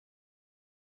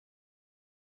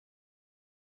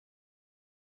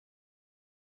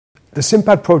The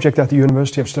SimPad project at the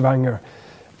University of Stavanger,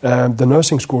 the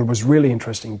nursing school, was really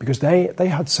interesting because they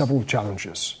had several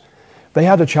challenges. They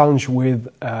had a challenge with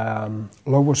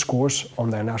lower scores on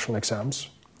their national exams.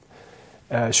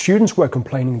 Students were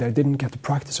complaining they didn't get to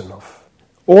practice enough.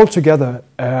 Altogether,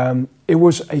 it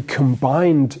was a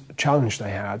combined challenge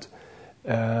they had,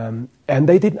 and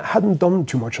they hadn't done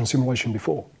too much on simulation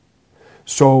before.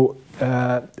 So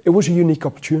it was a unique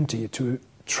opportunity to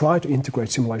try to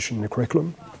integrate simulation in the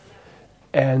curriculum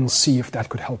and see if that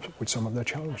could help with some of their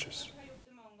challenges.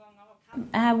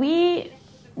 We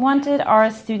wanted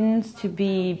our students to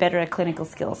be better at clinical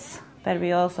skills, but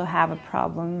we also have a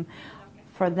problem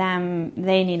for them.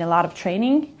 They need a lot of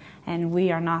training, and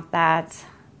we are not that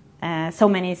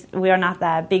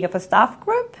big of a staff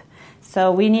group.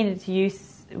 So we needed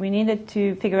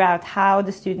to figure out how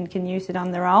the student can use it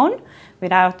on their own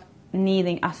without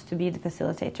needing us to be the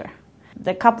facilitator.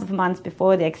 The couple of months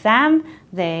before the exam,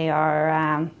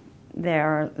 they're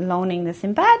loaning the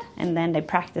SimPad, and then they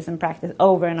practice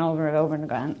over and over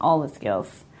again all the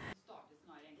skills.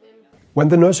 When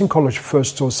the nursing college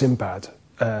first saw SimPad,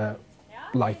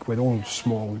 like with all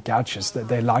small gadgets,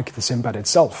 they liked the SimPad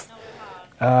itself.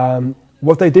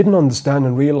 What they didn't understand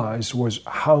and realize was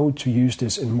how to use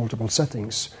this in multiple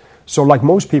settings. So like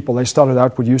most people, they started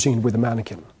out with using it with a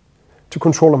mannequin, to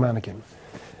control a mannequin.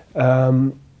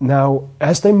 Now,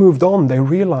 as they moved on, they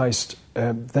realized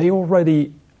they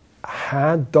already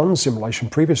had done simulation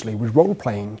previously with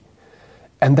role-playing,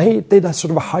 and they did a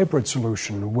sort of a hybrid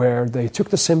solution where they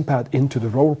took the SimPad into the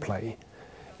role-play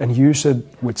and used it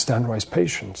with standardized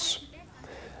patients.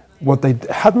 What they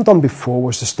hadn't done before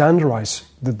was to standardize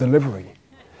the delivery.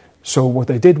 So what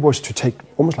they did was to take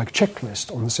almost like a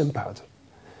checklist on the SimPad,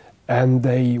 and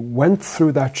they went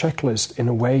through that checklist in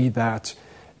a way that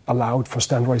allowed for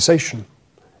standardization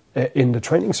in the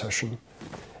training session.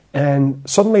 And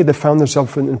suddenly they found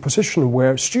themselves in a position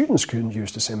where students couldn't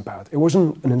use the SimPad. It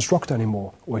wasn't an instructor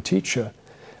anymore or a teacher.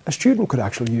 A student could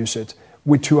actually use it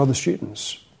with two other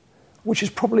students, which is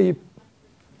probably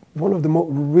one of the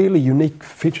really unique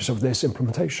features of this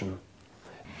implementation.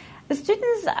 The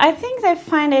students, I think they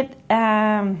find it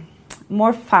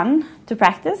more fun to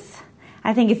practice.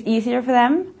 I think it's easier for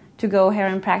them to go here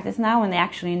and practice now when they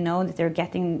actually know that they're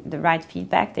getting the right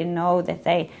feedback. They know that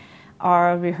they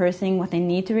are rehearsing what they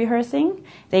need to rehearsing.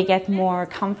 They get more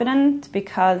confident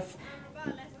because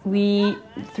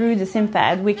through the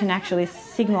SimPad, we can actually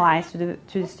signalize to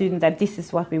the student that this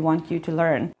is what we want you to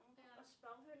learn.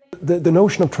 The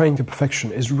notion of training to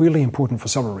perfection is really important for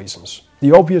several reasons.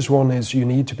 The obvious one is you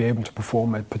need to be able to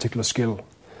perform a particular skill.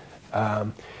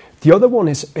 The other one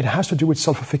is it has to do with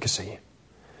self-efficacy.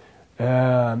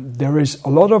 There is a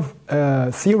lot of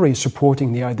theory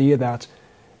supporting the idea that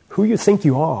who you think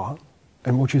you are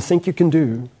and what you think you can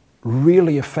do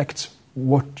really affects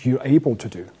what you're able to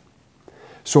do.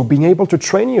 So being able to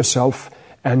train yourself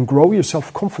and grow your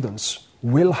self-confidence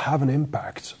will have an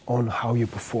impact on how you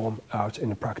perform out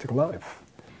in a practical life.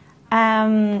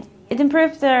 It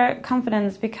improves their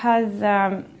confidence because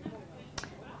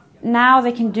now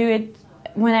they can do it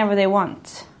whenever they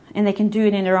want, and they can do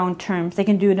it in their own terms. They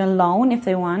can do it alone if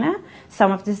they wanna.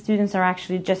 Some of the students are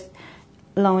actually just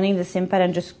loaning the SimPad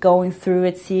and just going through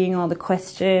it, seeing all the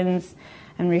questions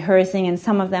and rehearsing, and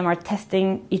some of them are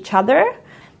testing each other.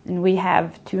 And we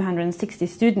have 260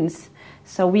 students,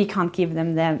 so we can't give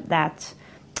them that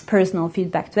personal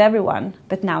feedback to everyone,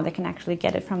 but now they can actually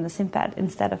get it from the SimPad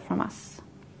instead of from us.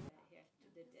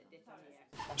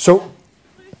 So,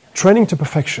 training to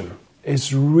perfection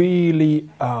is really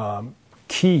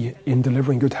key in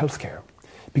delivering good healthcare,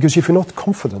 because if you're not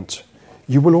confident,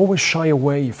 you will always shy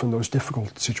away from those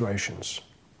difficult situations.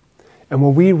 And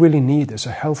what we really need is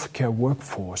a healthcare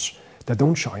workforce that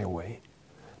don't shy away.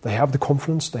 They have the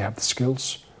confidence, they have the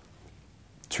skills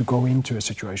to go into a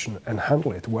situation and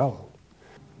handle it well.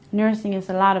 Nursing is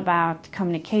a lot about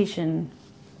communication.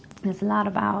 It's a lot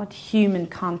about human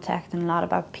contact and a lot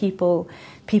about people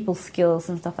skills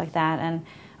and stuff like that. And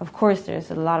of course,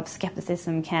 there's a lot of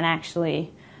skepticism. Can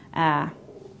actually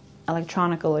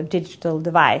electronic or digital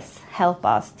device help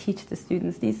us teach the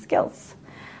students these skills?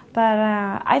 But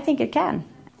I think it can.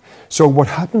 So what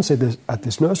happens at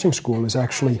this nursing school is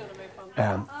actually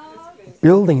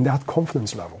building that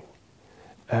confidence level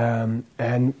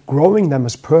and growing them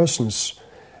as persons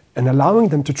and allowing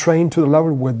them to train to the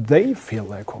level where they feel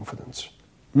their confidence,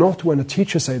 not when a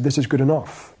teacher says this is good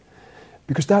enough,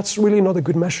 because that's really not a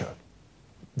good measure.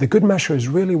 The good measure is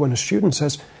really when a student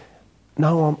says,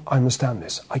 now I understand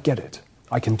this, I get it,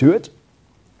 I can do it,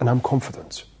 and I'm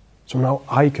confident. So now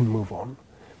I can move on.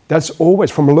 That's always,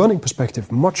 from a learning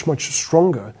perspective, much, much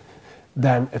stronger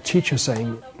than a teacher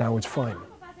saying, now it's fine.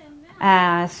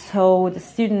 So the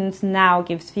students now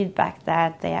gives feedback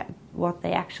that what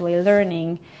they actually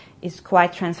learning is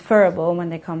quite transferable when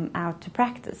they come out to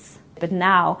practice. But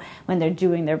now, when they're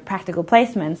doing their practical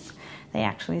placements, they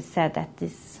actually said that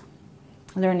this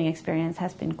learning experience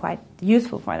has been quite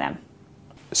useful for them.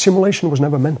 Simulation was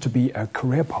never meant to be a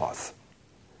career path.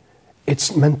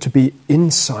 It's meant to be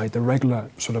inside the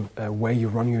regular sort of way you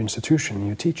run your institution,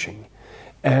 your teaching.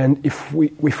 And if we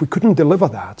couldn't deliver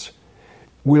that,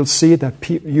 we'll see that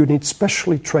you need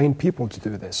specially trained people to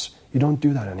do this. You don't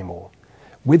do that anymore.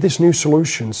 With these new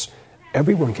solutions,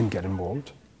 everyone can get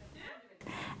involved.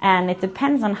 And it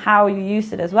depends on how you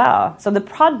use it as well. So the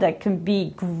product can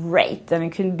be great and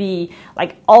it can be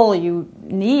like all you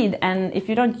need, and if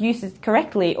you don't use it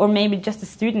correctly, or maybe just the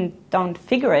student don't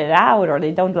figure it out or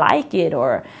they don't like it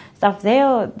or stuff, they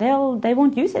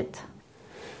won't use it.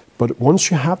 But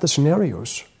once you have the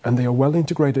scenarios and they are well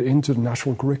integrated into the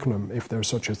national curriculum, if there's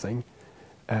such a thing,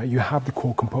 you have the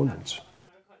core components.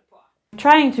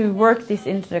 Trying to work this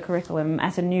into the curriculum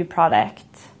as a new product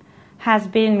has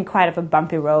been quite of a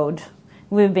bumpy road.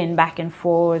 We've been back and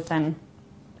forth,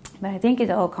 but I think it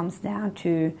all comes down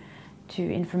to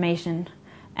information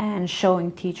and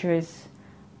showing teachers,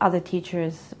 other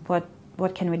teachers, what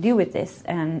can we do with this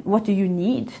and what do you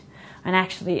need, and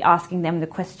actually asking them the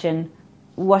question,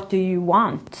 what do you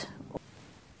want?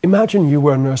 Imagine you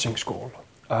were a nursing school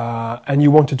and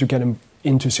you wanted to get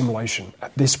into simulation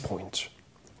at this point.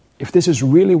 If this is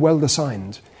really well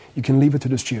designed, you can leave it to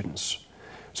the students.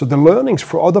 So the learnings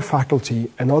for other faculty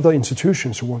and other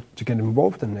institutions who want to get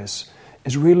involved in this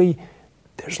is really,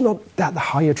 there's not that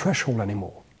high a threshold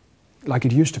anymore, like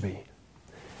it used to be.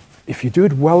 If you do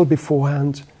it well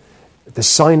beforehand,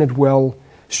 design it well,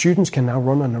 students can now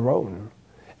run on their own.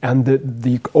 And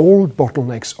the old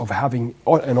bottlenecks of having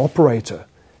an operator,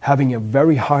 having a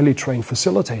very highly trained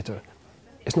facilitator,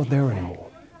 is not there anymore.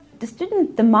 The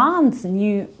student demands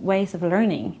new ways of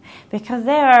learning because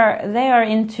they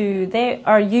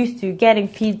are used to getting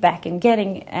feedback and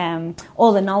getting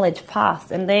all the knowledge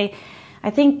fast, and I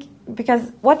think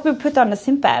because what we put on the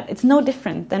SimPad, it's no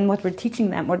different than what we're teaching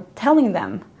them or telling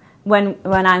them when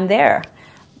I'm there,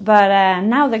 but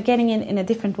now they're getting it in a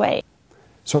different way.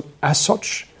 So as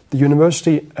such, the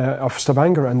University of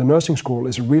Stavanger and the nursing school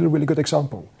is a really, really good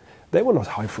example. They were not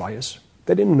high flyers.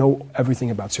 They didn't know everything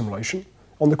about simulation.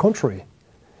 On the contrary,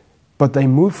 but they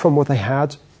moved from what they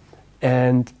had,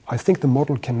 and I think the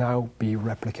model can now be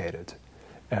replicated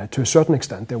to a certain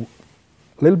extent. There a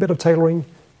little bit of tailoring,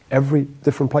 every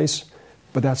different place,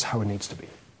 but that's how it needs to be.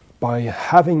 By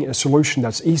having a solution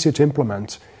that's easy to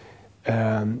implement,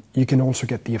 you can also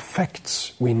get the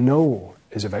effects we know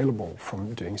is available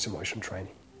from doing simulation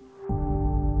training.